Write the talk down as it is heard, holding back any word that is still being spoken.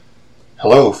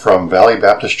Hello from Valley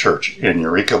Baptist Church in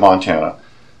Eureka, Montana.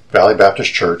 Valley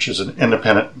Baptist Church is an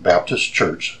independent Baptist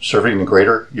church serving the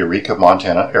greater Eureka,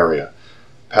 Montana area.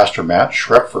 Pastor Matt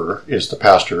Schrepfer is the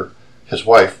pastor. His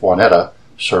wife, Juanetta,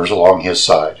 serves along his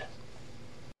side.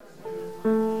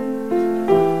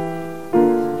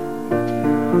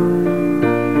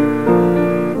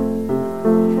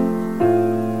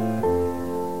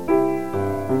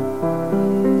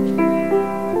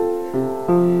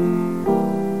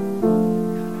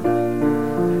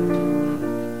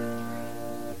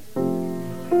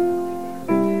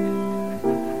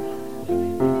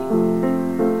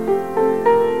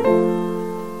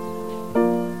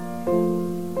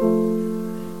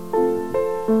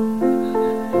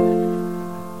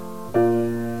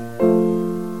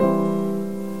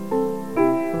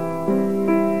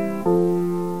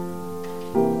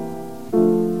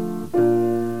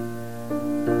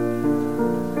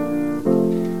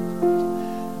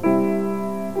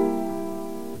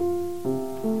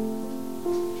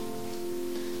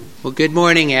 Well, good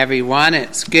morning, everyone.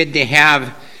 It's good to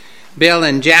have Bill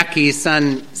and Jackie's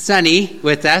son, Sonny,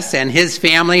 with us and his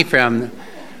family from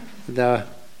the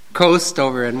coast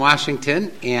over in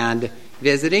Washington and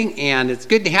visiting. And it's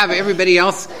good to have everybody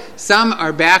else. Some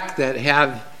are back that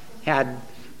have had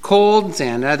colds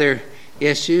and other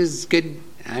issues. Good.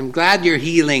 I'm glad you're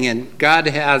healing, and God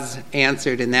has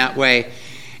answered in that way.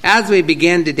 As we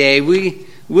begin today, we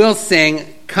will sing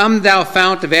 "Come Thou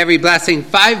Fount of Every Blessing,"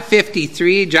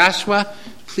 553. Joshua,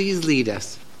 please lead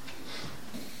us.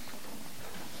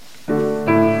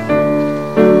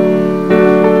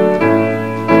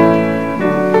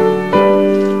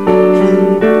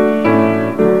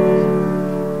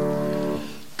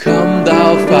 Come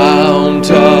thou fount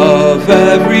of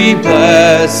every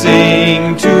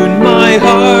blessing, tune my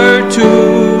heart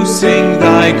to sing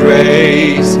thy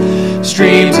grace.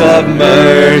 Streams of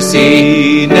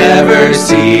mercy never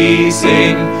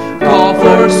ceasing, call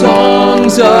for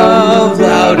songs of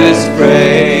loudest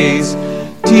praise.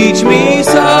 Teach me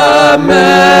some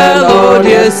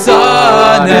melodious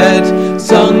sonnet,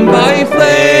 sung by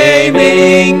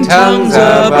flaming tongues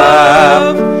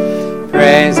above.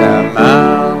 Praise the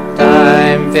mount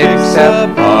I'm fixed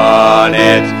upon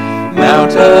it,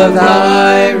 mount of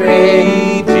thy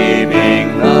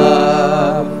redeeming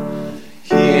love.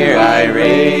 Here I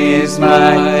raise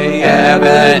my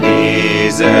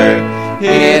Ebenezer,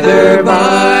 hither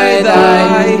by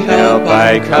thy help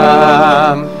I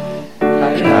come.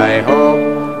 I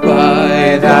hope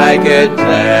by thy good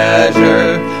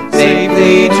pleasure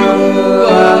safely to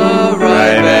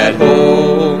arrive at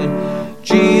home.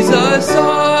 Jesus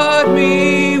sought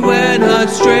me when a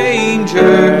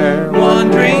stranger,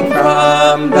 wandering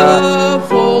from the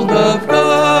fold of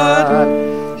God.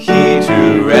 He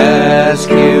to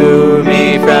rescue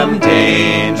me from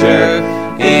danger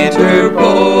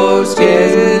interposed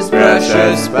his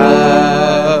precious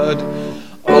blood.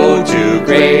 Oh, to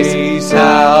grace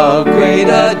how great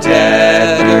a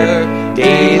debtor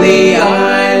daily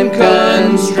I'm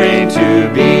constrained to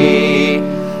be.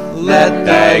 Let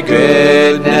thy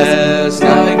goodness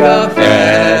like a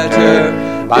fetter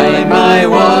bind my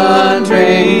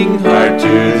wandering heart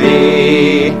to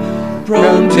thee.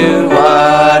 Prone to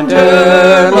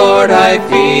wander, Lord, I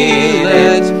feel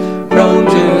it, prone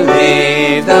to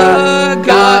leave the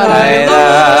God I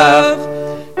love.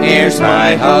 Here's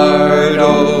my heart,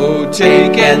 oh,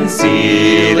 take and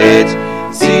seal it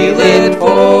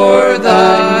for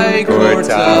thy courts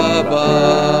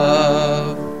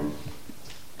above.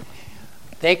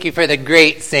 Thank you for the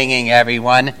great singing,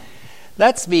 everyone.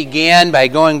 Let's begin by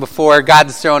going before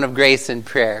God's throne of grace in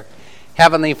prayer.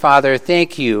 Heavenly Father,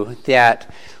 thank you that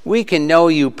we can know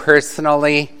you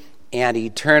personally and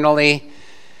eternally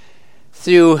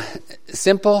through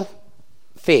simple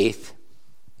faith,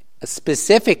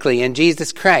 specifically in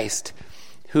Jesus Christ,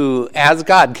 who as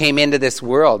God came into this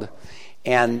world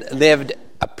and lived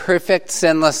a perfect,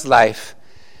 sinless life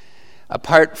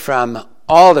apart from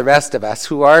all the rest of us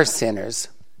who are sinners.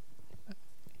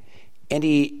 And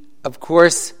he, of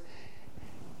course,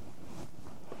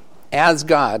 as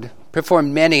God,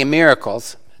 performed many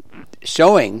miracles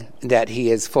showing that he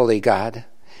is fully God.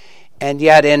 And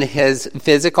yet in his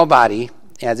physical body,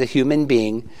 as a human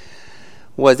being,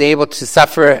 was able to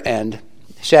suffer and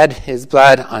shed his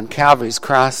blood on Calvary's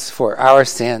cross for our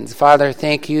sins. Father,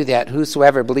 thank you that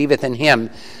whosoever believeth in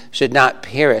him should not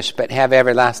perish but have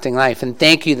everlasting life. And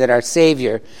thank you that our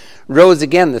Savior rose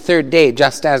again the third day,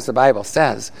 just as the Bible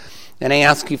says. And I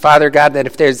ask you, Father God, that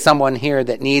if there's someone here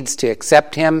that needs to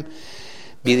accept him,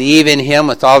 believe in him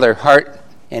with all their heart,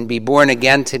 and be born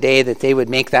again today, that they would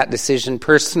make that decision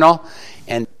personal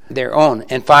and their own.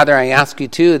 And Father, I ask you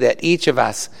too that each of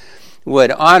us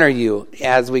would honor you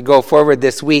as we go forward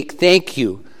this week. Thank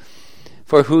you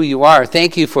for who you are.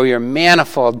 Thank you for your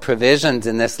manifold provisions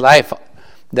in this life.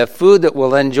 The food that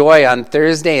we'll enjoy on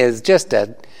Thursday is just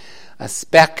a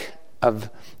speck of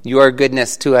your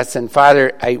goodness to us. And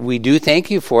Father, we do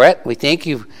thank you for it. We thank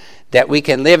you that we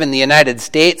can live in the United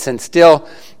States and still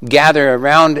gather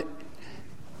around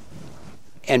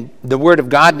and the Word of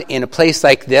God in a place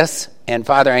like this. And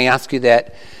Father, I ask you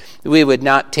that we would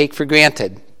not take for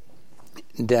granted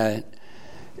the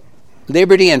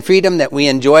liberty and freedom that we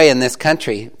enjoy in this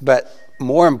country. But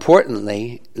more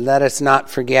importantly, let us not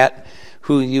forget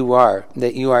who you are,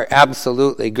 that you are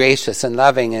absolutely gracious and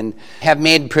loving and have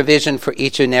made provision for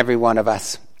each and every one of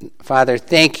us. Father,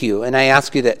 thank you. And I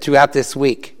ask you that throughout this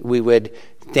week, we would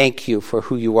thank you for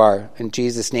who you are. In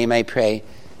Jesus' name I pray.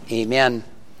 Amen.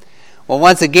 Well,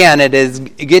 once again, it is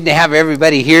good to have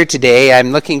everybody here today.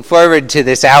 I'm looking forward to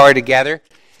this hour together.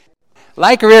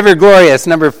 Like a River Glorious,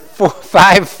 number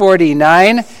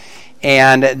 549.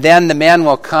 And then the men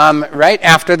will come right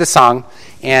after the song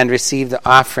and receive the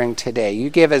offering today. You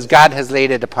give as God has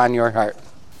laid it upon your heart.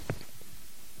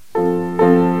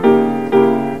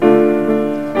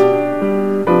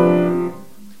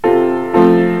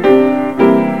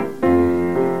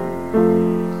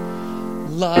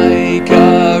 Like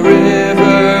a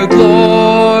river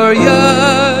glorious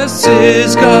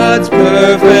is God's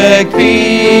perfect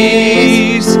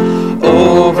peace,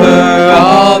 over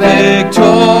all victorious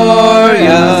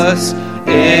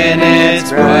in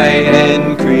its bright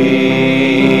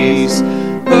increase.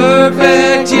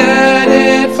 Perfect yet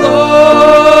it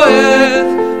floweth,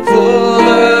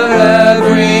 fuller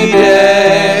every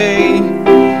day.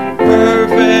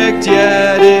 Perfect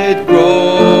yet it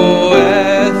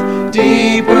groweth,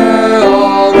 deeper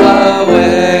all the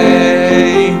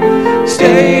way.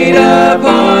 Stayed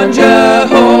upon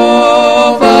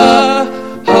Jehovah,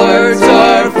 hearts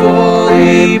are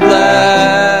fully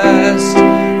blessed,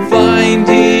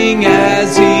 finding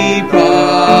as he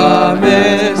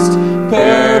promised,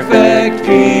 perfect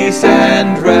peace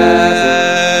and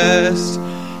rest.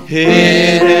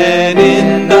 Hidden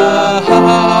in the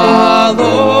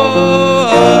hollow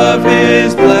of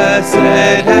his blessed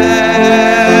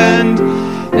hand,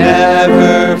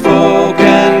 never foe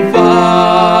can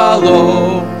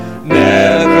follow,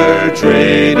 never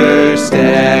traitor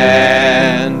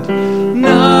stand.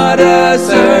 Not a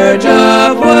surge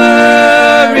of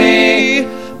worry,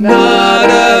 not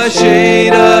a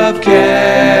shade of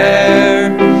care,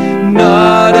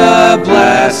 not a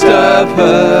blast of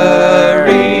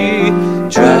hurry,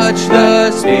 touch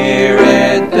the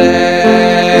Spirit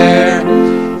there.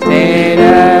 Stayed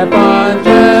upon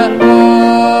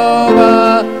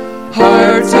Jehovah,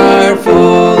 hearts are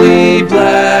fully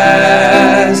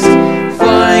blessed,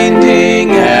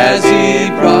 finding as he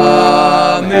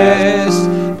promised,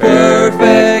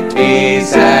 perfect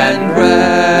peace and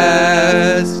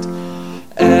rest.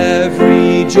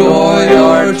 Every joy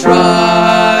or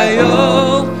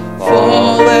trial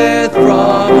falleth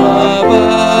from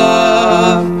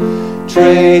above,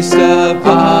 traced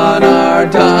upon our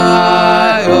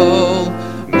dial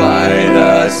by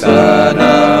the Son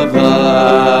of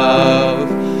Love.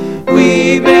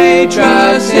 We may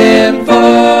trust him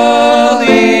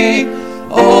fully,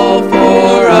 all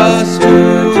for us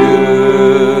to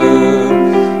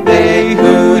do. They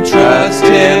who trust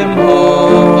him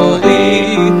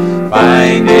wholly,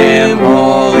 find him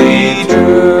wholly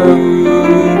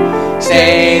true.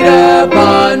 Stayed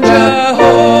upon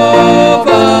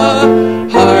Jehovah,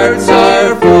 hearts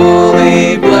are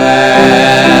fully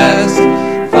blessed,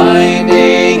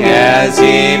 finding as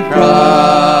he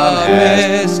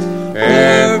promised,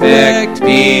 perfect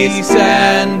peace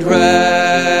and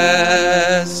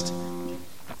rest.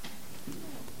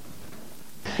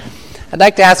 I'd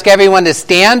like to ask everyone to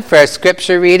stand for a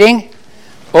scripture reading.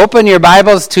 Open your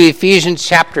Bibles to Ephesians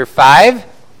chapter 5.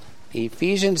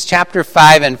 Ephesians chapter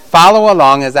 5, and follow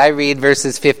along as I read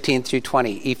verses 15 through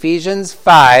 20. Ephesians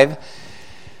 5,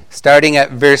 starting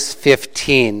at verse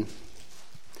 15.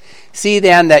 See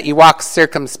then that you walk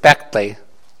circumspectly,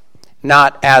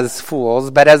 not as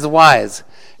fools, but as wise,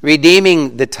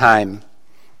 redeeming the time,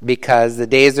 because the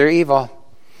days are evil.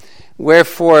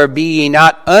 Wherefore be ye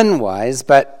not unwise,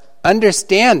 but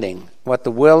understanding what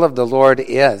the will of the Lord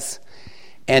is.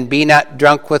 And be not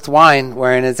drunk with wine,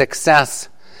 wherein is excess,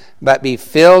 but be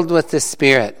filled with the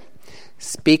Spirit,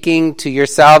 speaking to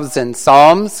yourselves in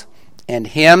psalms and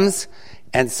hymns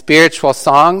and spiritual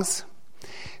songs,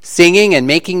 singing and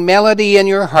making melody in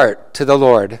your heart to the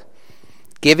Lord,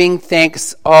 giving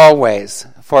thanks always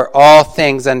for all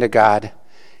things unto God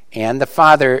and the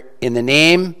Father, in the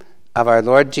name of our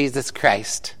Lord Jesus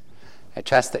Christ. I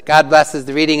trust that God blesses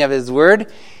the reading of his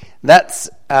word. Let's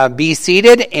be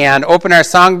seated and open our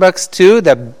songbooks to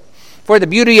For the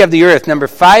Beauty of the Earth, number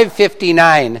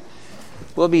 559.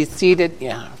 We'll be seated,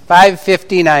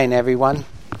 559, everyone.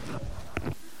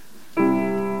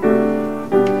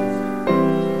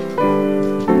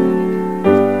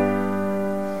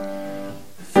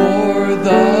 For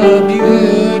the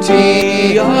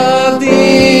beauty of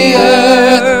the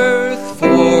earth,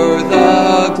 for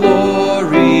the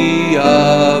glory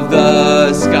of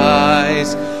the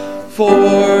skies,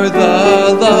 for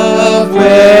the love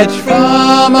which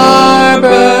from our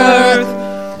birth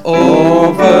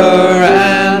over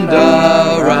and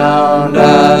around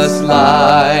us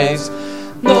lies.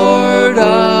 Lord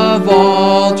of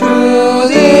all, to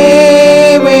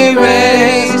thee we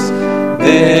raise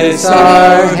this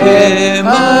our hymn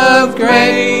of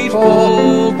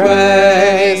grateful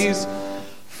praise.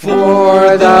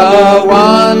 For the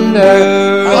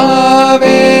wonder of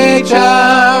each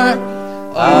hour,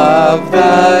 of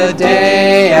the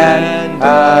day and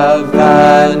of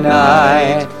the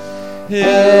night, hill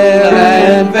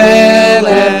and vale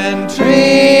and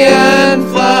tree and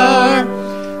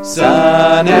flower,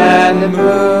 sun and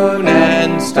moon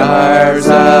and stars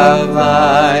of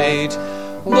light.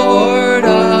 Lord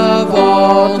of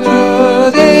all,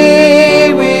 to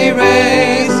thee we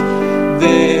raise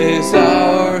this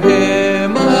our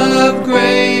hymn of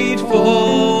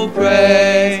grateful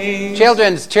praise.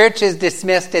 Children's church is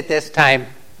dismissed at this time.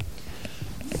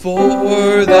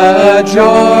 For the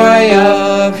joy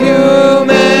of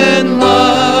human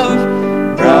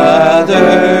love,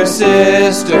 brother,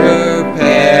 sister,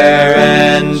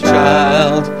 parent,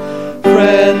 child,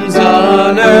 friends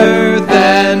on earth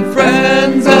and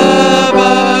friends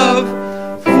above,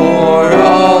 for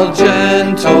all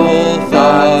gentle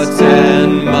thoughts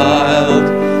and mild,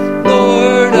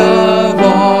 Lord of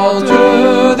all,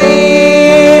 to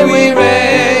thee we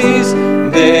raise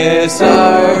this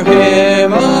our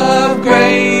hymn of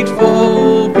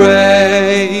grateful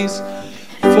praise.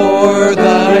 For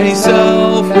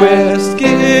thyself wast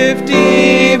gift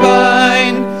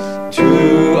divine,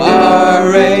 to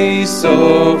our race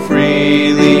so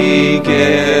freely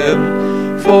give.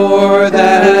 For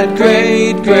that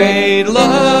great, great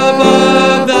love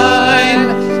of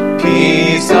thine,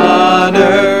 peace on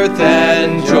earth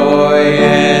and joy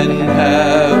in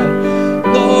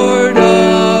heaven. Lord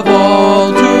of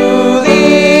all, to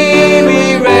thee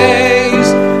we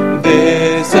raise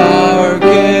this our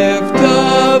gift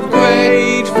of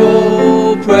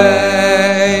grateful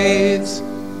praise.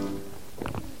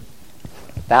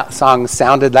 That song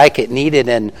sounded like it needed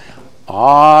an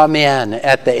amen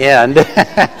at the end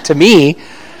to me.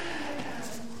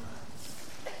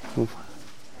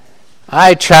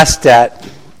 I trust that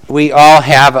we all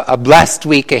have a blessed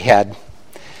week ahead.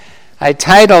 I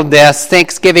titled this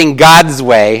Thanksgiving God's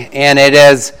Way, and it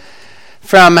is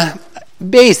from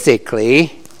basically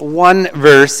one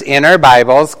verse in our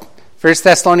Bibles, 1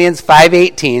 Thessalonians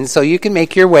 5:18, so you can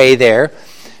make your way there.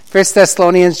 1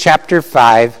 Thessalonians chapter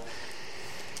 5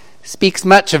 speaks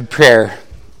much of prayer.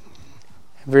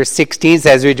 Verse 16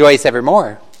 says, rejoice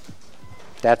evermore.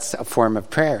 That's a form of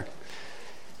prayer.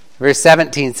 Verse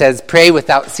 17 says, pray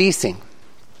without ceasing.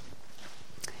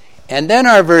 And then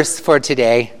our verse for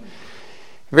today,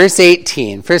 verse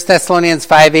 18, 1 Thessalonians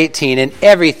 5:18, in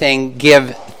everything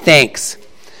give thanks,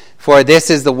 for this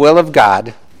is the will of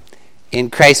God in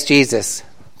Christ Jesus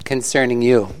concerning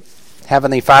you.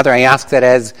 Heavenly Father, I ask that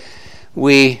as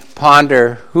we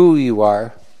ponder who you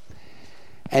are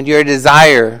and your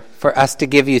desire for us to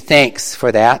give you thanks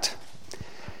for that,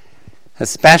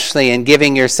 especially in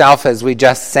giving yourself as we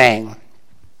just sang.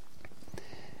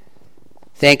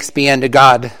 Thanks be unto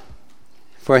God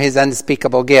for his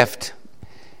unspeakable gift.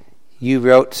 You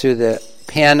wrote through the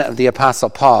pen of the Apostle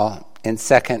Paul in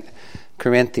 2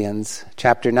 Corinthians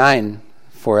chapter 9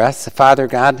 for us. Father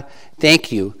God,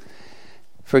 thank you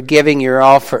for giving your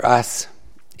all for us.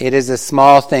 It is a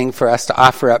small thing for us to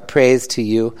offer up praise to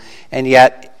you, and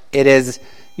yet it is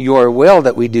your will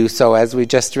that we do so, as we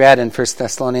just read in 1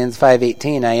 Thessalonians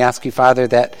 5:18. I ask you, Father,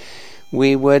 that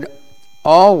we would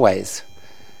always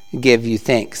give you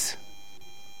thanks,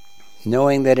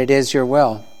 knowing that it is your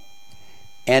will,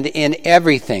 and in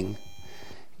everything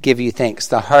give you thanks,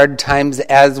 the hard times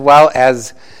as well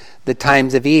as the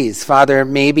times of ease. Father,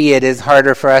 maybe it is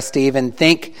harder for us to even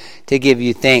think to give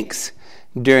you thanks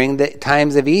during the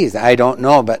times of ease. I don't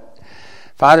know, but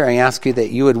Father, I ask you that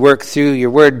you would work through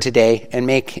your word today and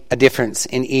make a difference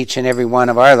in each and every one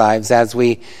of our lives as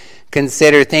we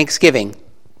consider Thanksgiving.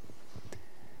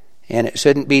 And it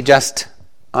shouldn't be just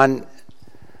on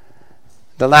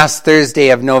the last Thursday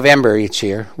of November each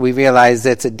year. We realize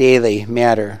it's a daily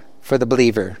matter for the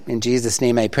believer. In Jesus'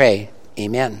 name I pray.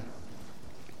 Amen.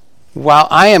 Well,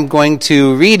 I am going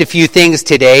to read a few things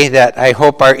today that I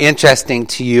hope are interesting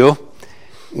to you.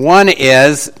 One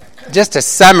is just a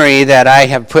summary that I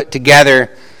have put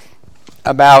together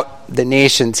about the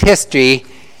nation's history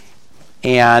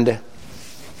and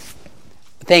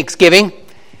Thanksgiving.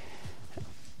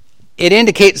 It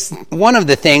indicates one of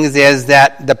the things is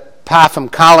that the Popham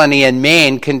colony in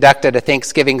Maine conducted a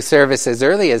Thanksgiving service as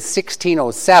early as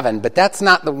 1607, but that's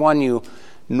not the one you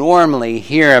normally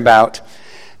hear about.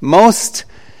 Most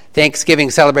Thanksgiving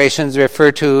celebrations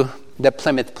refer to the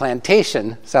Plymouth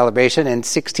Plantation celebration in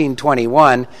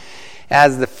 1621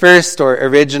 as the first or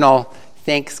original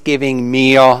Thanksgiving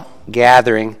meal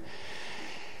gathering.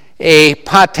 A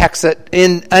Pawtuxet,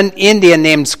 an Indian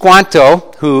named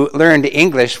Squanto, who learned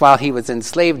English while he was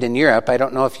enslaved in Europe, I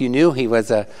don't know if you knew he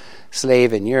was a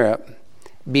slave in Europe,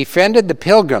 befriended the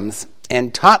Pilgrims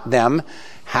and taught them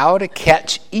how to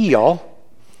catch eel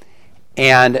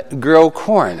and grow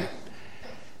corn.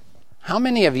 How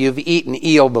many of you have eaten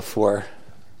eel before?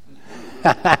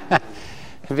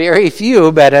 Very few,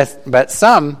 but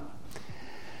some.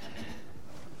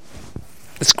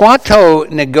 Squanto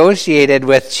negotiated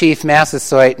with Chief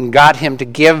Massasoit and got him to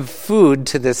give food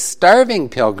to the starving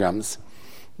Pilgrims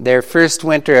their first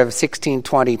winter of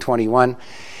 1620-21.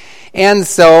 And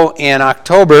so in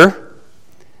October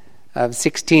of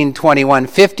 1621,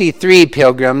 53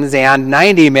 Pilgrims and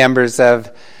 90 members of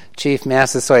Chief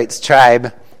Massasoit's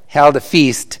tribe held a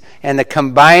feast, and the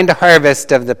combined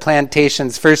harvest of the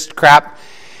plantation's first crop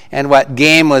and what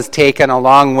game was taken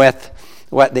along with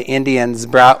what the Indians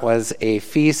brought was a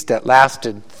feast that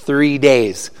lasted 3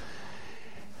 days.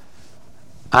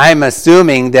 I'm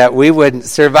assuming that we wouldn't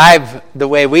survive the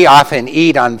way we often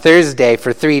eat on Thursday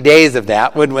for 3 days of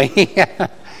that, would we?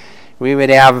 We would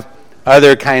have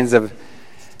other kinds of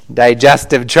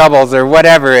digestive troubles or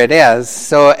whatever it is.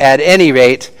 So at any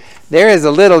rate, there is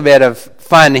a little bit of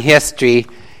fun history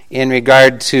in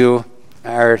regard to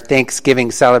our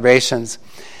Thanksgiving celebrations.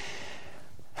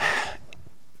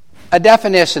 A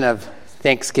definition of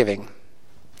Thanksgiving: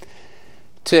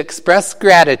 to express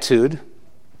gratitude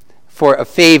for a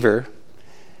favor,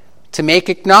 to make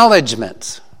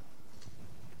acknowledgments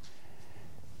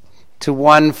to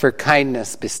one for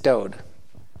kindness bestowed.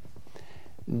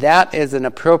 That is an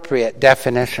appropriate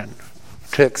definition.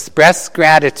 To express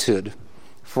gratitude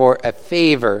for a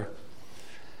favor.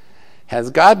 Has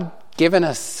God given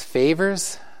us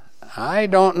favors? I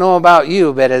don't know about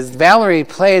you, but as Valerie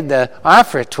played the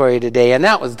offertory today, and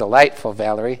that was delightful,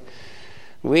 Valerie,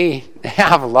 we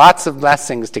have lots of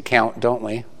blessings to count, don't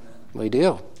we? We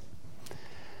do.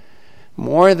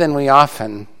 More than we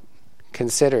often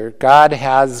consider. God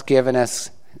has given us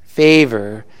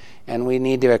favor, and we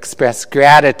need to express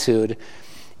gratitude.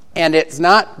 And it's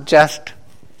not just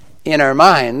in our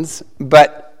minds,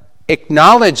 but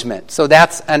acknowledgement. So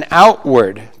that's an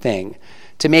outward thing.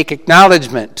 To make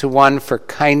acknowledgement to one for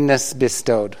kindness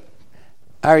bestowed.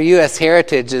 Our U.S.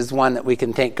 heritage is one that we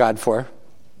can thank God for.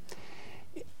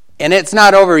 And it's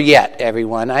not over yet,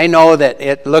 everyone. I know that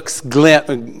it looks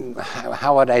grim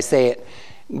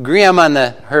on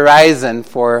the horizon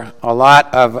for a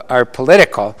lot of our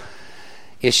political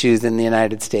issues in the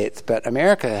United States. But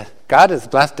America, God has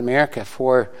blessed America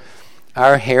for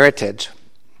our heritage.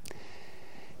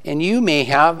 And you may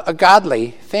have a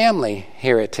godly family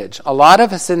heritage. A lot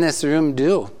of us in this room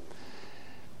do.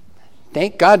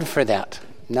 Thank God for that.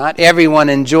 Not everyone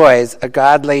enjoys a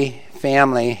godly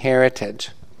family heritage.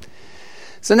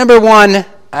 So number one,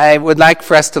 I would like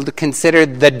for us to consider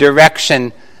the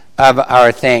direction of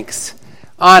our thanks.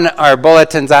 On our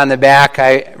bulletins on the back,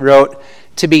 I wrote,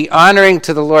 to be honoring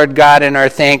to the Lord God in our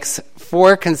thanks,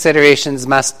 4 considerations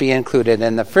must be included.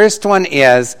 And the first one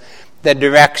is the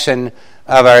direction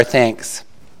of our thanks.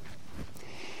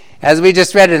 As we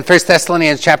just read in 1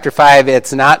 Thessalonians chapter 5,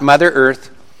 it's not Mother Earth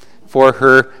for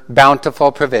her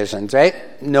bountiful provisions,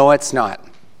 right? No, it's not.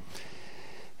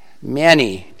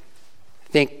 Many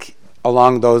think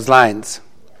along those lines,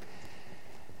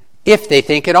 if they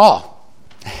think at all.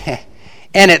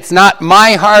 And it's not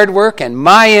my hard work and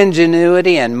my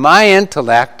ingenuity and my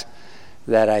intellect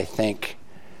that I think.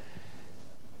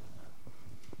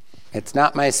 It's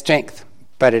not my strength,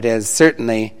 but it is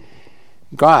certainly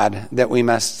God that we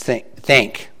must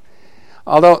thank.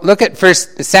 Although, look at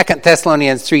 2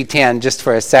 Thessalonians 3:10 just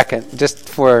for a second, just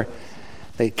for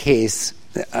the case,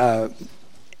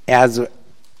 as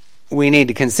we need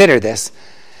to consider this.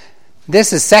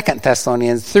 This is 2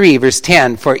 Thessalonians 3, verse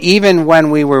 10. For even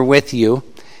when we were with you,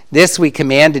 This we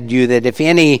commanded you, that if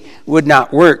any would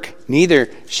not work, neither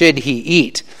should he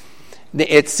eat.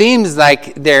 It seems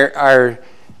like there are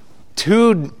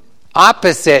two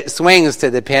opposite swings to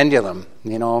the pendulum,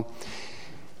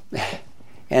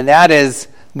 And that is,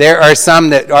 there are some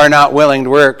that are not willing to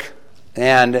work,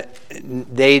 and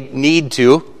they need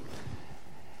to.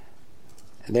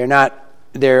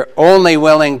 They're only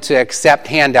willing to accept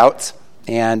handouts,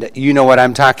 and you know what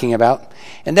I'm talking about.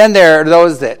 And then there are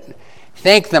those that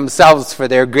thank themselves for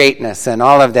their greatness and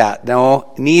all of that.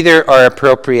 No, neither are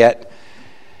appropriate.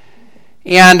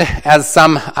 And as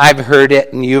some, I've heard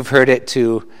it, and you've heard it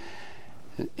too,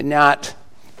 not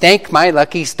thank my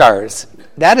lucky stars.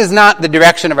 That is not the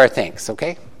direction of our thanks,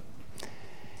 okay?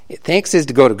 Thanks is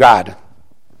to go to God.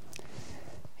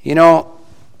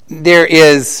 There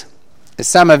is,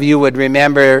 some of you would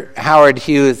remember Howard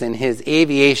Hughes and his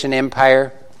aviation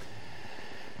empire.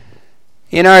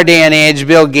 In our day and age,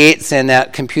 Bill Gates and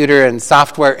that computer and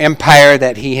software empire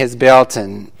that he has built,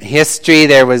 and history,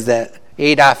 there was the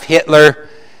Adolf Hitler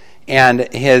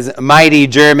and his mighty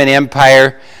German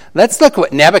empire. Let's look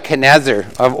what Nebuchadnezzar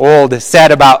of old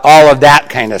said about all of that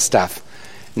kind of stuff.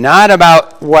 Not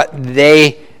about what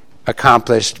they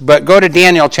accomplished, but go to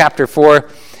Daniel chapter 4.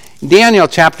 Daniel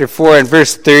chapter 4 and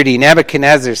verse 30,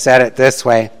 Nebuchadnezzar said it this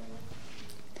way.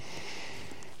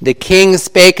 The king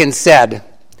spake and said,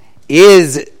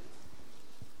 is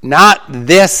not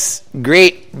this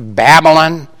great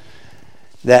Babylon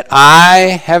that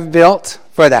I have built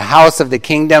for the house of the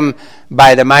kingdom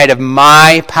by the might of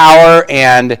my power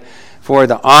and for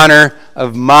the honor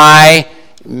of my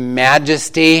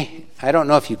majesty? I don't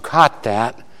know if you caught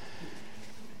that.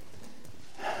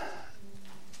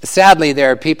 Sadly,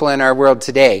 there are people in our world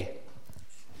today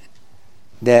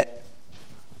that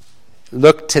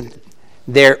look to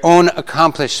their own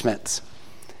accomplishments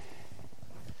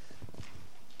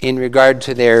in regard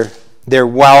to their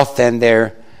wealth and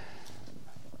their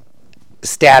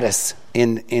status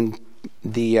in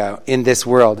this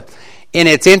world. And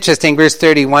it's interesting, verse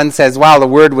 31 says, while the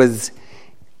word was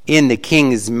in the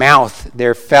king's mouth,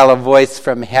 there fell a voice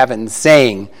from heaven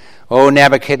saying, O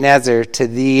Nebuchadnezzar, to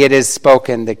thee it is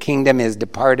spoken, the kingdom is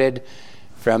departed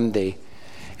from thee.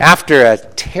 After a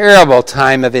terrible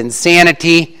time of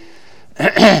insanity,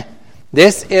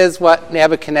 this is what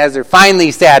Nebuchadnezzar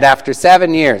finally said after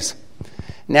 7 years.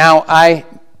 Now I,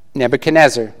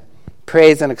 Nebuchadnezzar,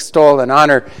 praise and extol and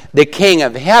honor the King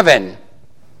of heaven,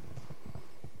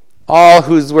 all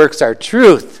whose works are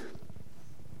truth,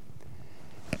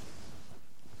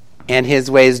 and his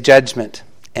ways judgment.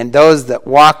 And those that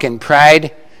walk in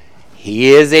pride, he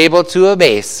is able to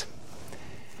abase.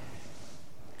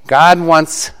 God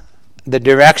wants the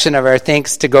direction of our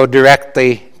thanks to go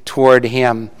directly toward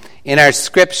him. In our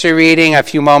scripture reading a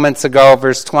few moments ago,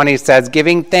 verse 20 says,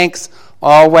 giving thanks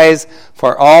always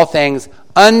for all things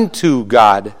unto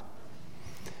God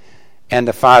and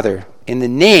the Father, in the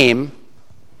name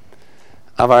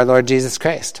of our Lord Jesus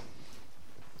Christ.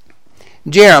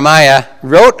 Jeremiah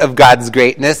wrote of God's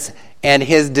greatness and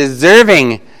his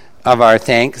deserving of our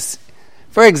thanks.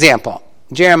 For example,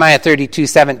 Jeremiah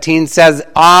 32:17 says,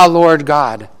 Ah, Lord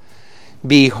God,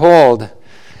 behold,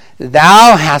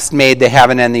 thou hast made the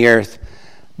heaven and the earth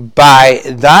by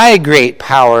thy great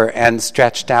power and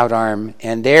stretched out arm,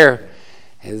 and there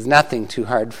is nothing too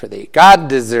hard for thee. God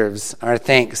deserves our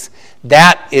thanks.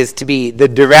 That is to be the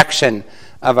direction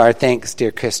of our thanks,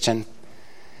 dear Christian.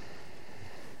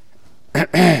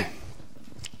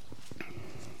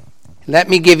 Let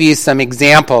me give you some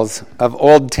examples of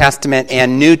Old Testament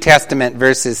and New Testament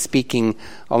verses speaking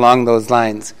along those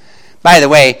lines. By the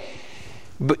way,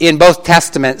 in both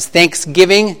Testaments,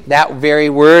 thanksgiving, that very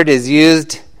word is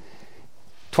used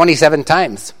 27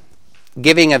 times.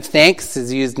 Giving of thanks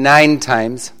is used 9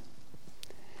 times.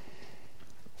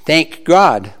 Thank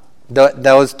God,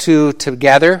 those two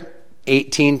together,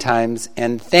 18 times.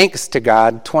 And thanks to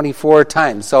God, 24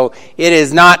 times. So it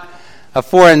is not a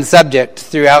foreign subject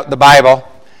throughout the Bible.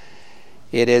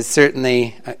 It is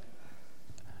certainly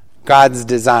God's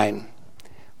design.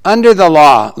 Under the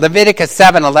law, Leviticus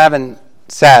 7:11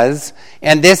 says,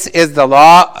 and this is the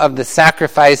law of the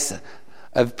sacrifice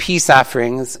of peace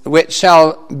offerings, which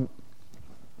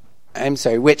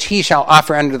he shall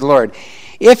offer unto the Lord.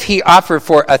 If he offer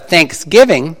for a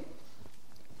thanksgiving,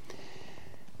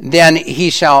 then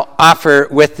he shall offer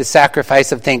with the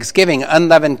sacrifice of thanksgiving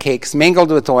unleavened cakes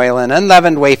mingled with oil, and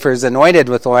unleavened wafers anointed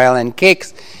with oil, and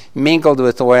cakes mingled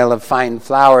with oil of fine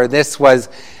flour. This was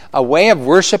a way of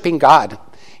worshiping God.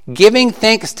 Giving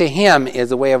thanks to him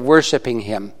is a way of worshiping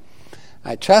him.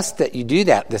 I trust that you do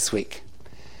that this week.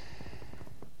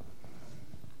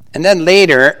 And then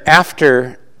later,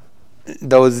 after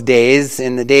those days,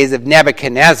 in the days of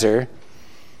Nebuchadnezzar,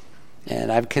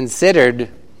 and I've considered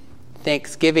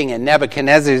Thanksgiving and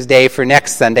Nebuchadnezzar's Day for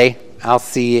next Sunday. I'll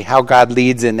see how God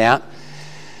leads in that.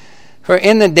 For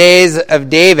in the days of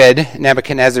David,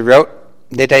 Nebuchadnezzar wrote,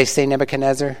 did I say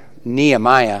Nebuchadnezzar?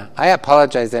 Nehemiah. I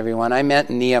apologize, everyone. I meant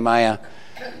Nehemiah.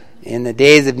 In the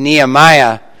days of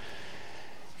Nehemiah,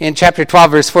 in chapter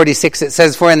 12, verse 46, it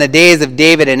says, for in the days of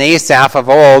David and Asaph of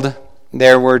old,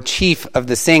 there were chief of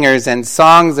the singers and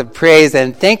songs of praise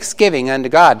and thanksgiving unto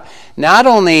God. Not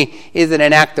only is it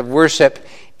an act of worship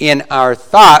in our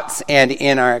thoughts and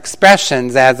in our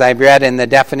expressions, as I read in the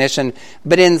definition,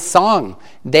 but in song.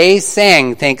 They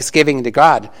sang thanksgiving to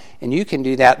God. And you can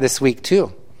do that this week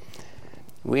too.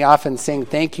 We often sing,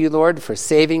 thank you, Lord, for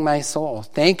saving my soul.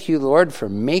 Thank you, Lord, for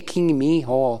making me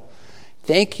whole.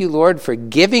 Thank you, Lord, for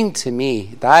giving to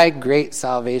me thy great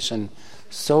salvation,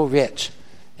 so rich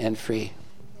and free.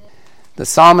 The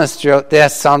psalmist wrote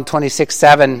this, Psalm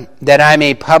 26:7, that I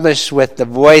may publish with the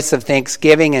voice of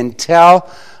thanksgiving and tell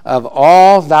of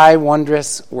all thy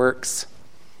wondrous works.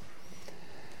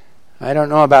 I don't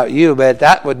know about you, but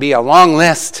that would be a long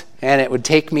list, and it would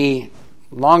take me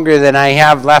longer than I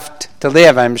have left to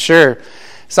live, I'm sure.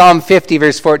 Psalm 50,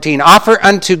 verse 14, offer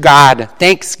unto God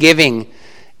thanksgiving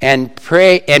and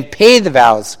pray and pay the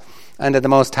vows unto the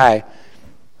Most High.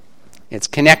 It's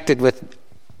connected with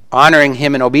honoring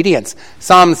him in obedience.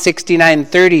 Psalm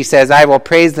 69:30 says, I will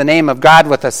praise the name of God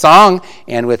with a song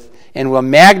and will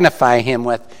magnify him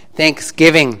with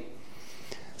thanksgiving.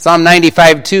 Psalm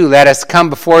 95:2, let us come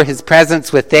before his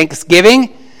presence with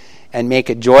thanksgiving and make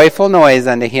a joyful noise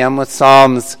unto him with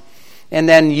psalms. And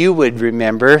then you would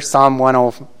remember Psalm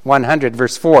 100,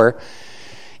 verse 4,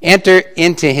 enter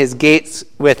into his gates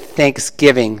with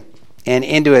thanksgiving and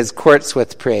into his courts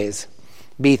with praise.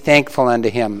 Be thankful unto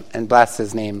him and bless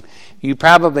his name. You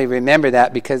probably remember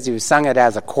that because you sung it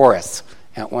as a chorus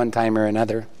at one time or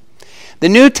another. The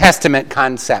New Testament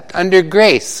concept under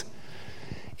grace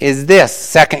is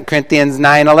this, 2 Corinthians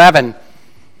 9:11.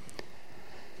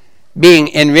 Being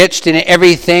enriched in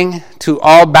everything to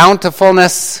all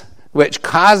bountifulness, which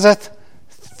causeth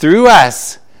through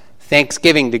us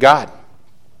thanksgiving to God.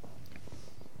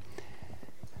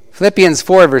 Philippians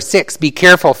 4, verse 6, be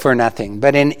careful for nothing,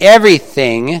 but in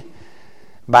everything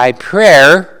by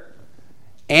prayer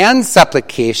and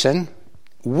supplication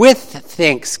with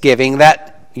thanksgiving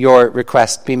that your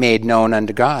request be made known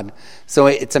unto God. So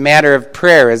it's a matter of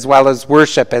prayer as well as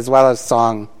worship as well as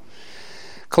song.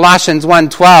 Colossians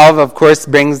 1:12, of course,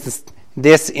 brings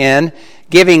this in,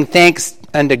 giving thanks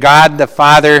unto God the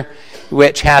Father,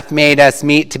 which hath made us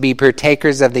meet to be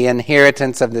partakers of the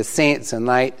inheritance of the saints in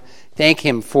light. Thank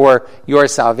him for your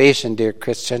salvation, dear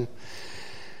Christian.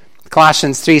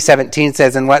 Colossians 3:17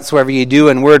 says, and whatsoever you do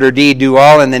in word or deed, do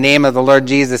all in the name of the Lord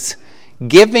Jesus,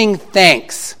 giving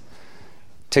thanks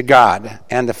to God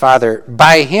and the Father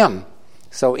by him.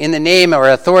 So in the name or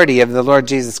authority of the Lord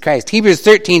Jesus Christ. Hebrews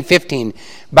 13:15,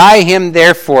 by him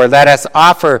therefore let us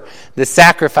offer the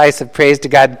sacrifice of praise to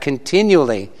God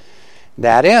continually.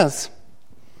 That is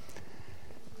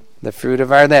the fruit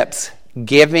of our lips,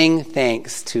 giving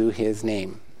thanks to his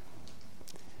name.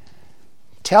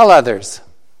 Tell others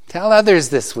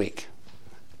this week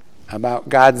about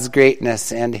God's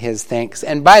greatness and his thanks.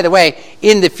 And by the way,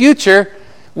 in the future,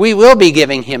 we will be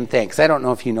giving him thanks. I don't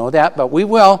know if you know that, but we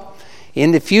will.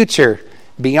 In the future,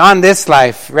 beyond this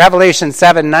life, Revelation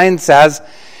 7:9 says,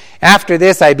 after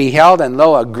this I beheld, and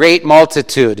lo, a great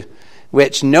multitude,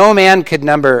 which no man could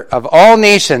number, of all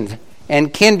nations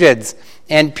and kindreds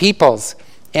and peoples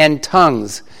and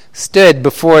tongues, stood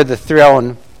before the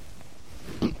throne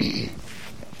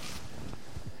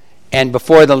and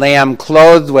before the Lamb,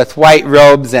 clothed with white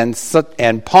robes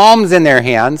and palms in their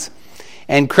hands,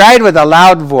 and cried with a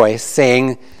loud voice,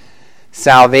 saying,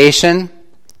 salvation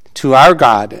to our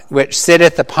God, which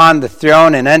sitteth upon the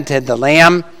throne, and unto the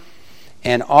Lamb.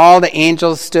 And all the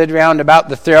angels stood round about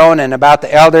the throne and about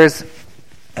the elders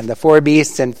and the four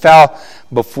beasts, and fell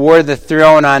before the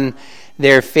throne on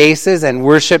their faces and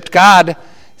worshipped God,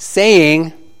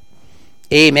 saying,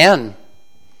 Amen.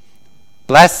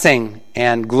 Blessing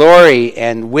and glory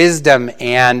and wisdom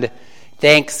and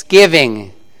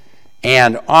thanksgiving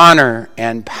and honor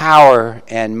and power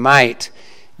and might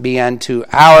be unto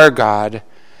our God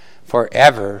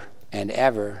forever and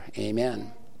ever.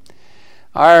 Amen.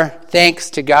 Our thanks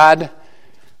to God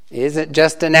isn't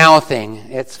just a now thing.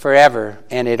 It's forever,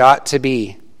 and it ought to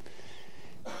be.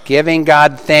 Giving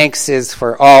God thanks is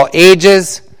for all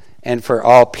ages and for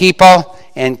all people,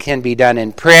 and can be done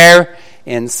in prayer,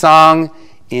 in song,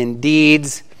 in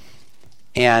deeds,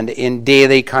 and in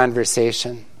daily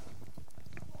conversation.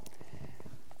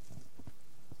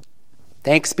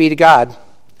 Thanks be to God,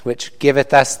 which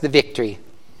giveth us the victory.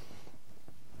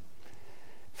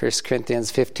 1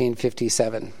 Corinthians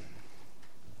 15:57.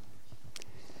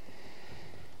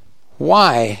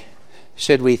 Why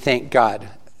should we thank God?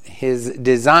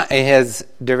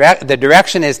 The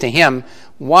direction is to Him.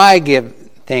 Why give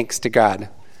thanks to God?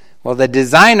 Well, the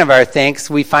design of our thanks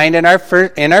we find in our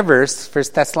verse,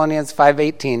 1 Thessalonians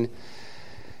 5:18,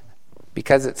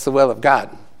 because it's the will of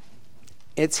God.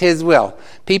 It's His will.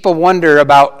 People wonder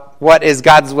about what is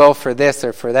God's will for this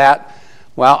or for that.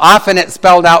 Well, often it's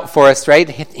spelled out for us right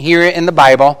here in the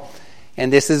Bible,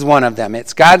 and this is one of them.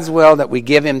 It's God's will that we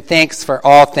give Him thanks for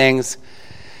all things.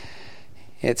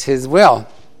 It's His will.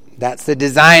 That's the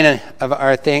design of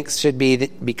our thanks should be,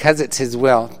 because it's His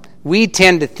will. We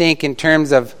tend to think in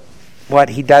terms of what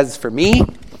He does for me,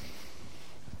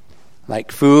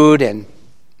 like food and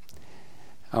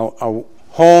a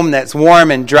home that's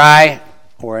warm and dry,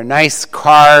 or a nice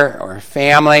car, or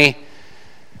family.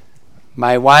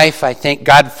 My wife, I thank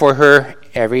God for her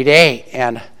every day,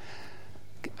 and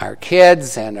our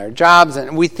kids and our jobs,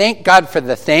 and we thank God for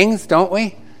the things, don't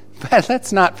we? But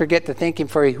let's not forget to thank Him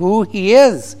for who He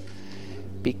is,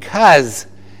 because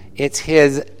it's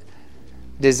His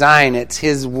design, it's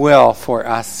His will for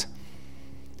us.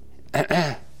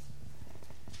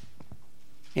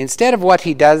 Instead of what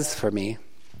He does for me,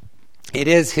 it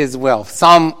is His will.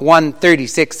 Psalm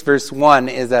 136 verse 1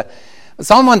 Psalm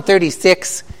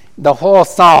 136, the whole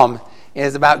psalm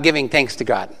is about giving thanks to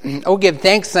God. Oh, give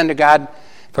thanks unto God,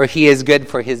 for He is good,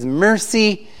 for His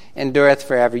mercy endureth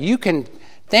forever. You can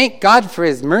thank God for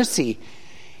His mercy.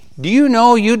 Do you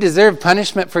know you deserve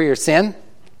punishment for your sin?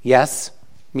 Yes,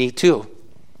 me too.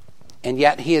 And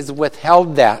yet He has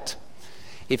withheld that.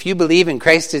 If you believe in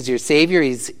Christ as your Savior,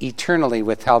 He's eternally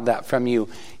withheld that from you.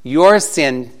 Your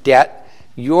sin debt,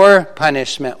 your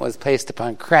punishment was placed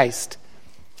upon Christ.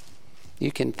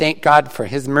 You can thank God for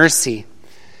His mercy.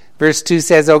 Verse 2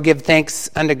 says, Oh, give thanks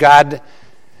unto God,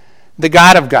 the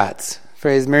God of gods,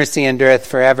 for His mercy endureth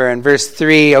forever. And verse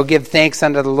 3, Oh, give thanks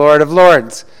unto the Lord of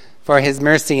lords, for His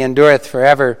mercy endureth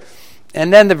forever.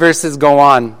 And then the verses go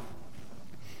on.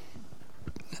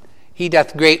 He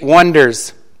doth great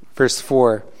wonders, verse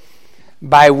 4.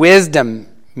 By wisdom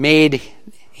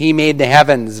He made the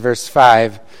heavens, verse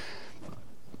 5.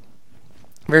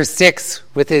 Verse 6,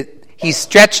 He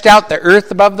stretched out the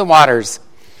earth above the waters.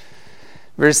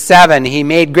 Verse 7, He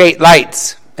made great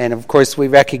lights. And of course we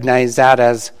recognize that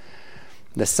as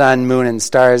the sun, moon, and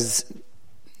stars.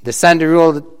 The sun to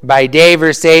rule by day,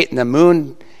 verse 8, and the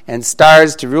moon and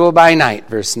stars to rule by night,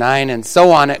 verse 9, and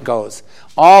so on it goes.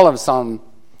 All of Psalm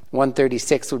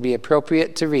 136 would be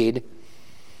appropriate to read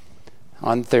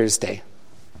on Thursday.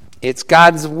 It's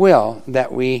God's will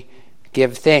that we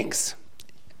give thanks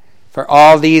for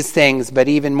all these things, but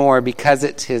even more because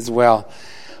it's His will.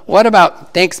 What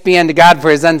about thanks be unto God for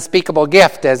His unspeakable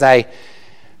gift, as I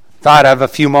thought of a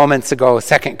few moments ago,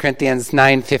 2 Corinthians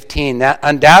 9:15. That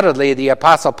undoubtedly the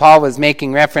Apostle Paul was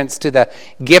making reference to the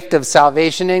gift of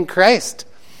salvation in Christ.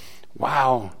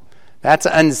 Wow, that's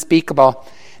unspeakable.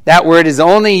 That word is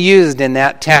only used in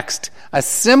that text. A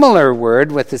similar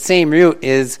word with the same root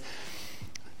is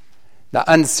the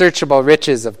unsearchable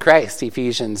riches of Christ,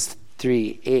 Ephesians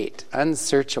 3:8.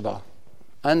 Unsearchable,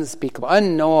 unspeakable,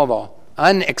 unknowable,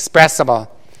 unexpressible,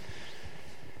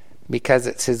 because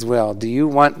it's His will. Do you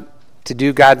want to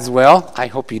do God's will? I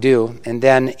hope you do. And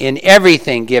then in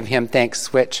everything give Him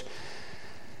thanks, which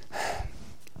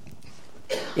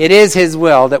it is His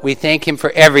will that we thank Him for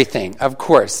everything, of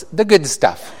course, the good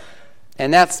stuff.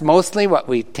 And that's mostly what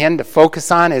we tend to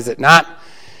focus on, is it not?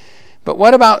 But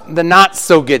what about the not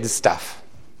so good stuff?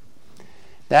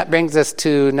 That brings us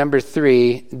to number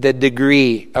 3, the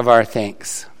degree of our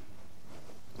thanks.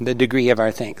 The degree of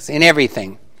our thanks in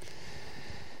everything.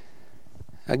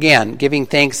 Again, giving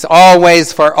thanks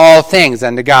always for all things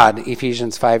unto God,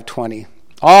 Ephesians 5:20.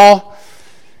 All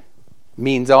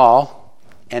means all,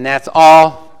 and that's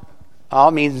all.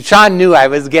 All means, Sean knew I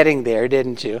was getting there,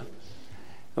 didn't you?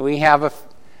 We have a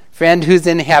friend who's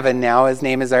in heaven now. His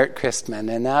name is Art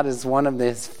Christman, and that is one of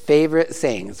his favorite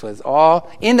sayings, was all,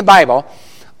 in the Bible,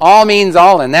 all means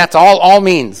all, and that's all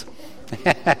means.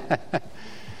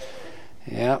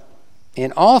 Yeah,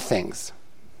 in all things.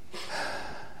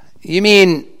 You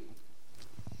mean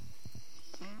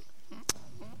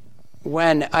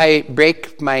when I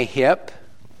break my hip,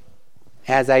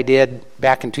 as I did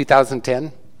back in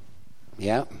 2010?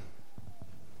 Yeah.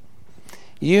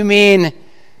 You mean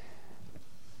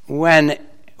when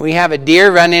we have a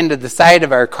deer run into the side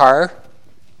of our car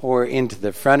or into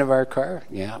the front of our car?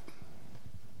 Yeah.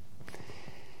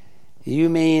 You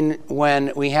mean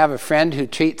when we have a friend who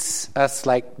treats us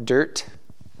like dirt?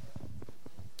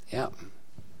 Yeah.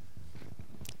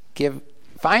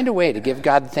 Find a way to give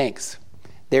God thanks.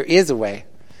 There is a way.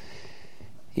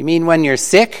 You mean when you're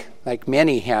sick, like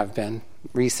many have been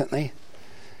recently?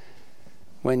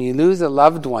 When you lose a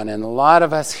loved one, and a lot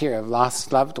of us here have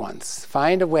lost loved ones,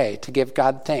 find a way to give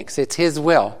God thanks. It's His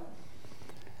will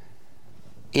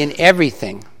in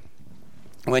everything.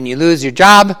 When you lose your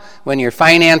job, when your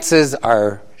finances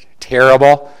are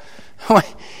terrible,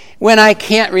 when I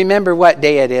can't remember what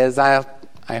day it is, I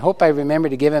hope I remember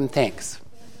to give Him thanks.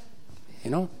 You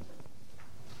know?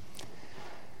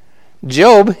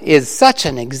 Job is such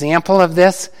an example of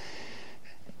this.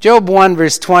 Job 1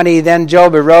 verse 20, then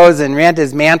Job arose and rent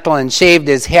his mantle and shaved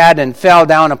his head and fell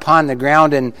down upon the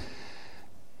ground and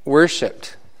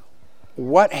worshipped.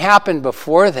 What happened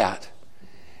before that?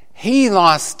 He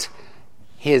lost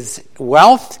his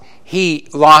wealth. He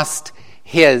lost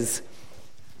his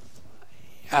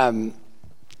the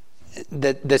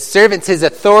servants, his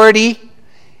authority.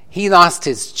 He lost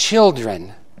his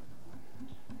children.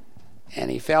 And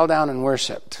he fell down and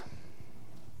worshipped.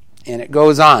 And it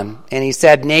goes on. And he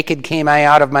said, naked came I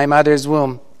out of my mother's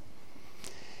womb,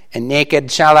 and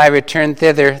naked shall I return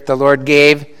thither. The Lord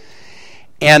gave,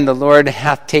 and the Lord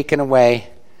hath taken away.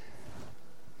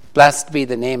 Blessed be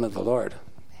the name of the Lord.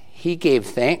 He gave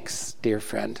thanks, dear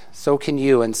friend. So can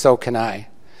you, and so can I.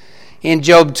 In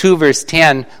Job 2 verse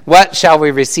 10, what shall we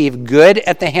receive good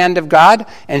at the hand of God?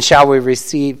 And shall we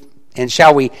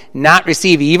not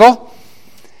receive evil?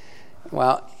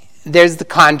 Well, there's the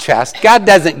contrast. God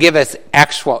doesn't give us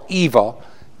actual evil,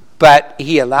 but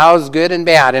He allows good and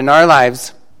bad in our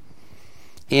lives.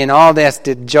 In all this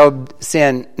did Job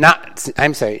sin,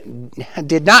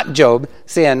 did not Job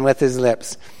sin with his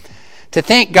lips. To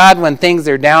thank God when things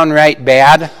are downright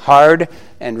bad, hard,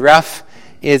 and rough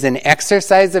is an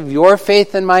exercise of your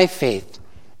faith and my faith.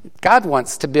 God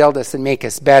wants to build us and make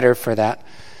us better for that.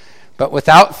 But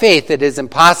without faith it is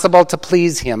impossible to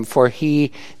please Him, for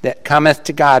he that cometh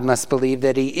to God must believe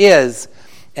that He is,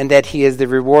 and that He is the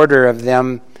rewarder of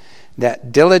them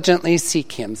that diligently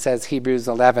seek Him, says Hebrews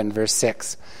 11, verse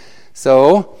 6.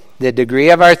 So, the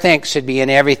degree of our thanks should be in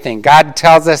everything. God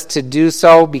tells us to do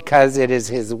so because it is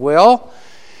His will,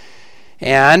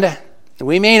 and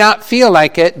we may not feel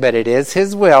like it, but it is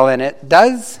His will, and it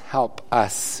does help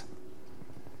us.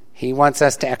 He wants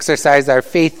us to exercise our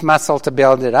faith muscle to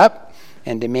build it up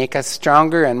and to make us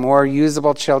stronger and more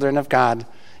usable children of God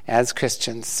as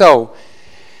Christians. So,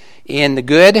 in the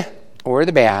good or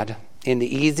the bad, in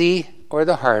the easy or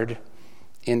the hard,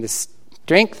 in the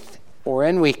strength or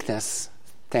in weakness,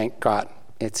 thank God.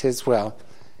 It's His will.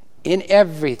 In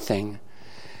everything.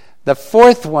 The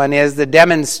fourth one is the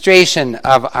demonstration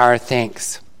of our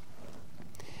thanks.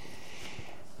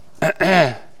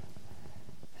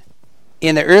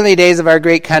 In the early days of our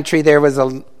great country, there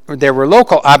were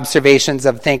local observations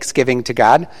of thanksgiving to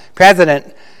God.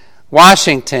 President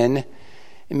Washington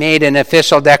made an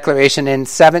official declaration in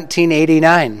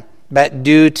 1789, but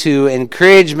due to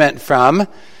encouragement from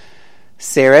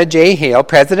Sarah J. Hale,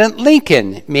 President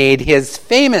Lincoln made his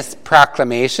famous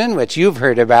proclamation, which you've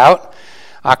heard about,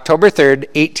 October 3rd,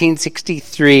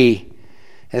 1863,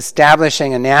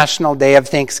 establishing a national day of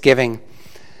thanksgiving.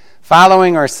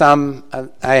 Following are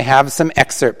I have some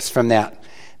excerpts from that.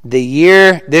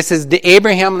 This is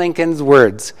Abraham Lincoln's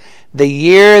words. The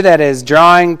year that is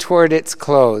drawing toward its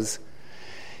close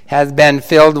has been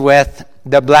filled with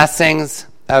the blessings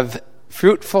of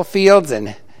fruitful fields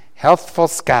and healthful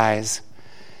skies.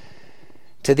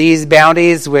 To these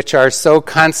bounties which are so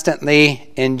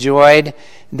constantly enjoyed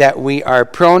that we are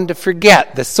prone to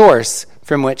forget the source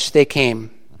from which they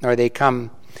come.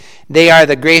 They are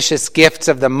the gracious gifts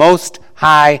of the Most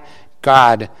High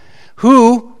God,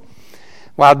 who,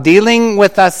 while dealing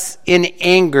with us in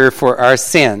anger for our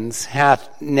sins,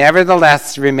 hath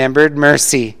nevertheless remembered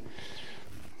mercy.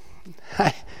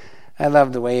 I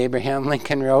love the way Abraham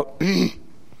Lincoln wrote.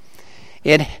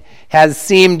 It has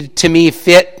seemed to me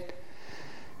fit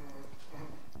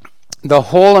the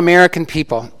whole American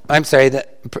people,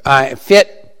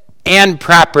 fit and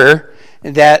proper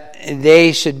that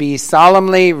they should be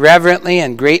solemnly, reverently,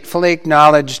 and gratefully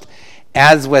acknowledged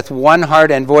as with one heart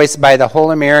and voice by the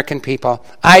whole American people.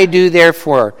 I do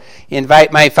therefore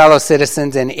invite my fellow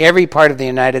citizens in every part of the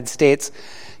United States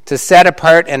to set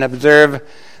apart and observe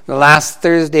the last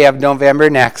Thursday of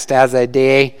November next as a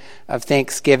day of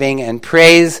thanksgiving and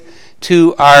praise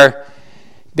to our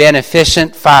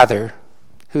beneficent Father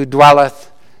who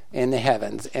dwelleth in the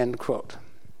heavens. End quote.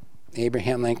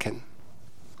 Abraham Lincoln.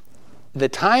 The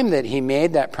time that he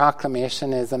made that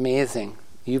proclamation is amazing.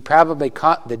 You probably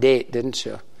caught the date, didn't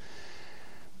you?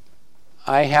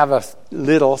 I have a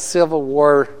little Civil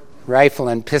War rifle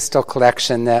and pistol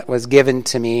collection that was given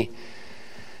to me.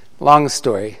 Long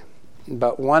story.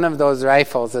 But one of those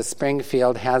rifles, a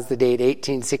Springfield, has the date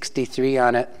 1863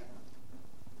 on it.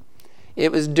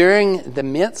 It was during the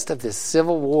midst of this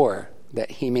Civil War that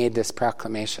he made this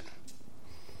proclamation.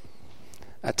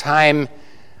 A time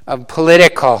of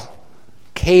political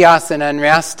chaos and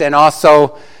unrest, and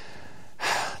also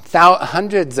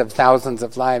hundreds of thousands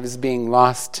of lives being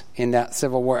lost in that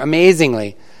Civil War.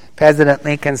 Amazingly, President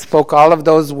Lincoln spoke all of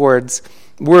those words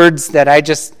that I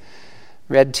just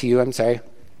read to you,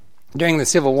 during the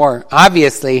Civil War.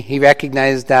 Obviously, he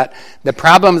recognized that the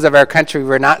problems of our country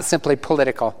were not simply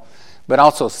political, but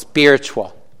also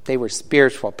spiritual. They were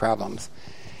spiritual problems.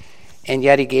 And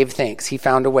yet he gave thanks. He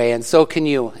found a way, and so can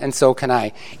you, and so can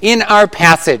I. In our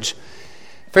passage,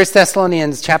 1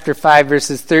 Thessalonians chapter 5,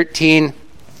 verses 13,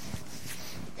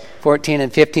 14,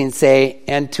 and 15 say,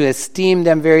 "And to esteem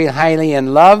them very highly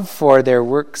in love for their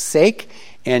work's sake,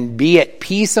 and be at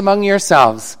peace among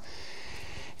yourselves.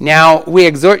 Now we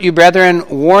exhort you, brethren,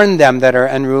 warn them that are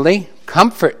unruly,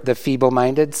 comfort the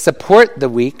feeble-minded, support the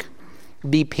weak,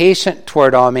 be patient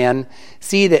toward all men,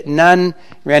 see that none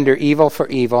render evil for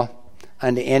evil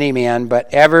unto any man, but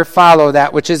ever follow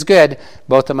that which is good,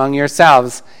 both among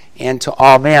yourselves and to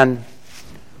all men."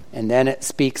 And then it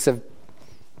speaks of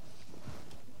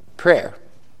prayer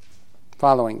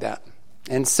following that.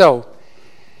 And so,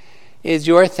 is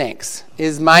your thanks,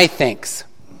 is my thanks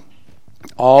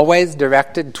always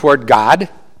directed toward God?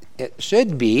 It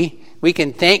should be. We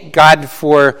can thank God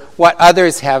for what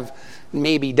others have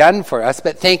maybe done for us,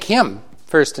 but thank Him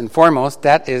first and foremost.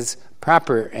 That is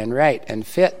proper and right and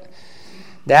fit.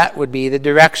 That would be the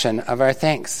direction of our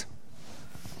thanks.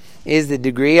 Is the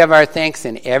degree of our thanks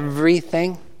in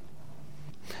everything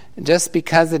just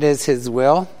because it is His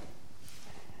will?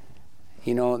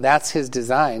 That's His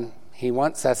design. He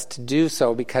wants us to do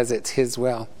so because it's His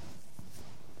will.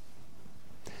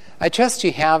 I trust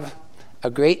you have a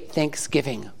great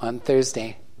Thanksgiving on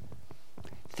Thursday.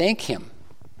 Thank Him.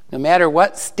 No matter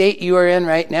what state you are in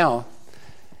right now,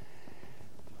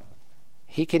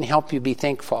 He can help you be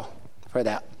thankful for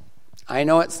that. I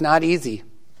know it's not easy,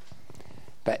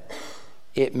 but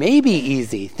it may be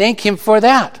easy. Thank Him for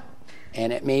that.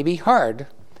 And it may be hard.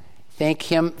 Thank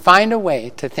Him. Find a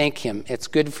way to thank Him. It's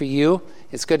good for you.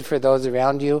 It's good for those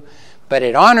around you. But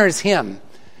it honors Him.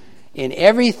 In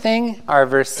everything, our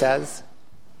verse says,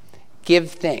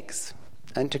 give thanks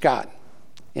unto God.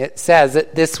 It says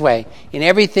it this way: in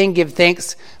everything give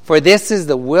thanks, for this is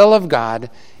the will of God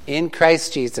in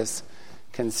Christ Jesus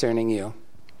concerning you.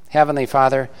 Heavenly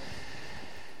Father,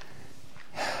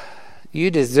 you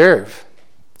deserve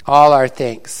all our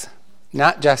thanks,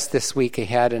 not just this week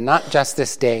ahead and not just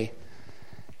this day,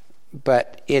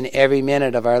 but in every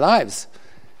minute of our lives.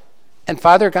 And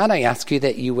Father God, I ask you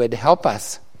that you would help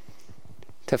us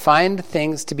to find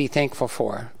things to be thankful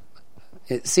for.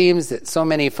 It seems that so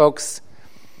many folks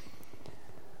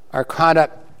are caught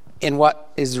up in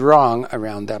what is wrong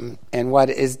around them and what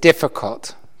is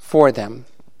difficult for them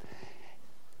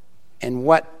and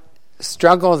what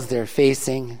struggles they're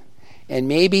facing, and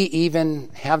maybe even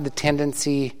have the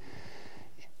tendency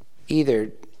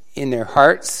either in their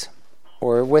hearts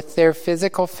or with their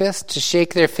physical fist to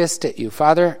shake their fist at you.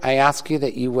 Father, I ask you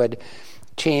that you would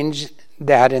change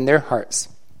that in their hearts,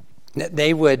 that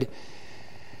they would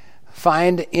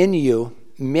find in you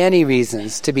many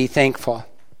reasons to be thankful.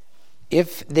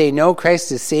 If they know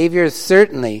Christ as Savior,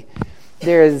 certainly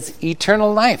there is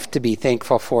eternal life to be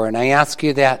thankful for. And I ask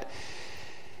you that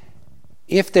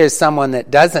if there's someone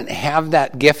that doesn't have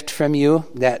that gift from you,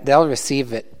 that they'll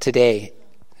receive it today,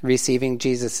 receiving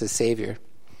Jesus as Savior.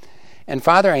 And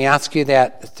Father, I ask you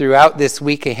that throughout this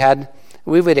week ahead,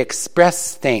 we would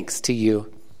express thanks to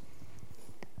you,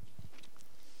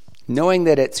 knowing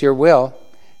that it's your will,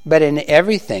 but in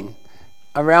everything,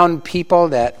 around people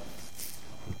that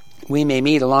we may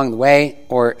meet along the way,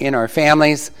 or in our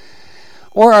families,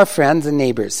 or our friends and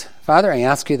neighbors. Father, I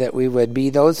ask you that we would be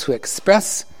those who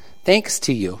express thanks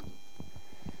to you.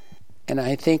 And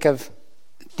I think of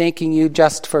thanking you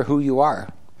just for who you are,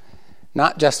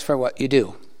 not just for what you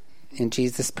do. In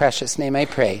Jesus' precious name I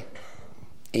pray.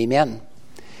 Amen.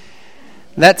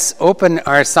 Let's open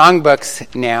our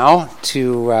songbooks now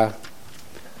to,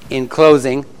 in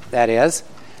closing, that is.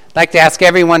 I'd like to ask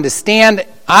everyone to stand.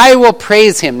 I will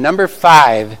praise Him. Number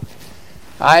 5.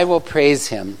 I will praise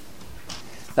Him.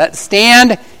 Let's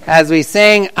stand as we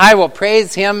sing, I will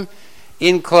praise Him,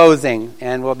 in closing,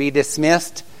 and we'll be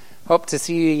dismissed. Hope to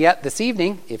see you yet this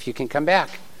evening, if you can come back.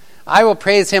 I will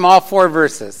praise Him, all 4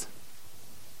 verses.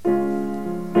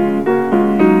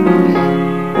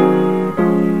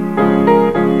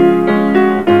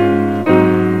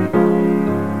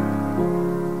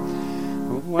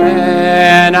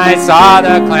 I saw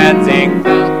the cleansing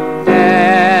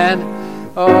fountain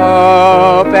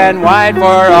open wide for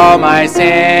all my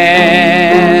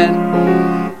sin.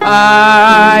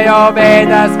 I obeyed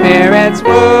the Spirit's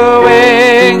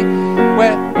wooing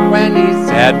when he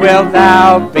said, wilt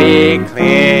thou be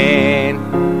clean?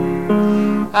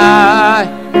 I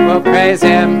will praise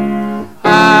him.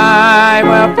 I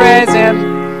will praise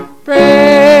him.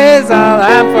 Praise the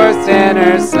Lamb for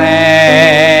sinners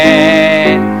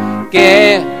slain.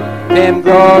 Give him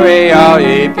glory, all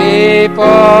ye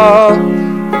people,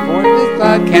 for his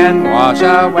blood can wash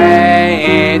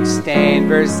away each stain.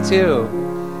 Verse 2.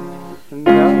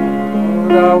 Though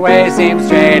the way seems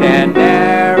straight and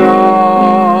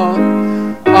narrow,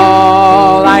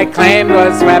 all I claimed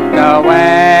was swept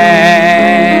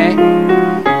away.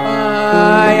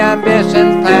 My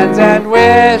ambitions, plans, and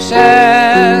wishes,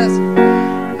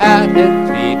 at his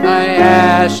feet my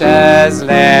ashes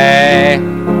lay.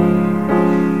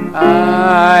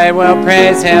 I will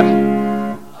praise him.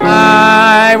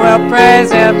 I will praise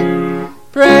him.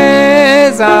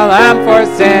 Praise the Lamb for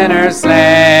sinners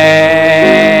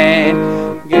slain.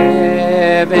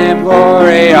 Give him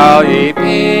glory, all ye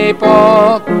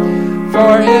people,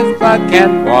 for his blood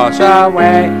can wash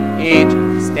away each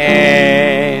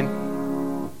stain.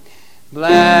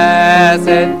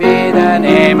 Blessed be the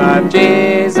name of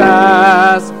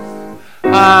Jesus.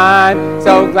 I'm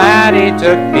so glad he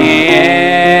took me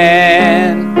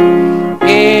in.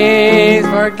 He's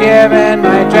forgiven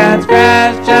my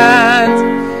transgressions.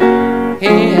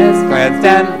 He has cleansed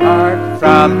an heart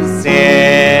from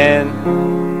sin.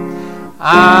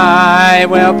 I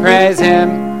will praise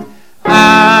him.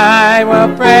 I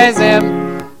will praise him.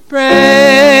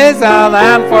 Praise the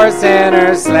Lamb for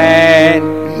sinners slain.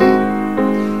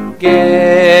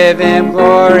 Give him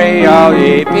glory, all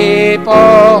ye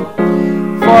people,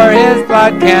 for his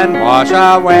blood can wash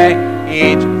away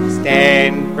each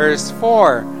stain. Verse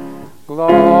 4.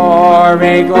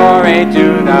 Glory, glory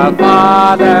to the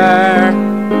Father.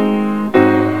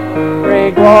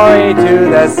 Glory, glory to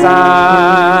the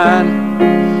Son.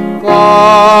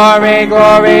 Glory,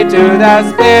 glory to the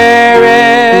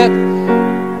Spirit.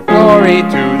 Glory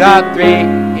to the three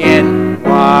in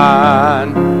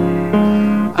one.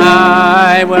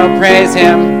 I will praise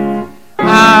him.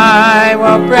 I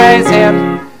will praise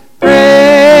him.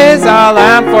 Praise the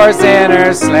Lamb for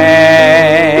sinners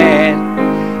slain.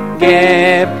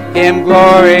 Give him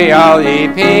glory, all ye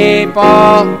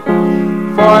people,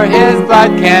 for his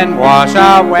blood can wash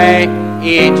away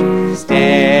each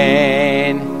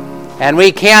stain. And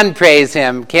we can praise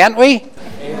him, can't we?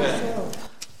 Amen.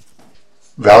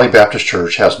 Valley Baptist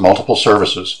Church has multiple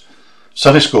services.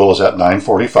 Sunday school is at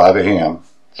 9:45 a.m.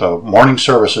 The morning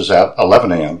service is at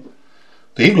 11 a.m.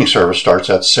 The evening service starts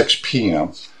at 6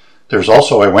 p.m. There's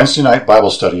also a Wednesday night Bible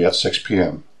study at 6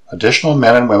 p.m. Additional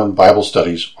men and women Bible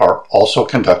studies are also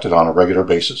conducted on a regular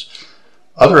basis.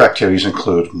 Other activities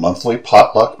include monthly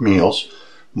potluck meals,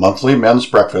 monthly men's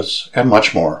breakfasts, and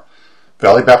much more.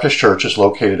 Valley Baptist Church is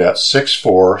located at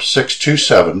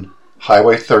 64627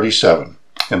 Highway 37,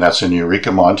 and that's in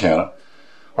Eureka, Montana.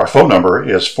 Our phone number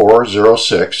is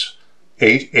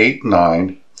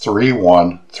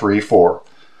 406-889-3134.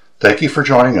 Thank you for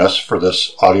joining us for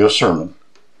this audio sermon.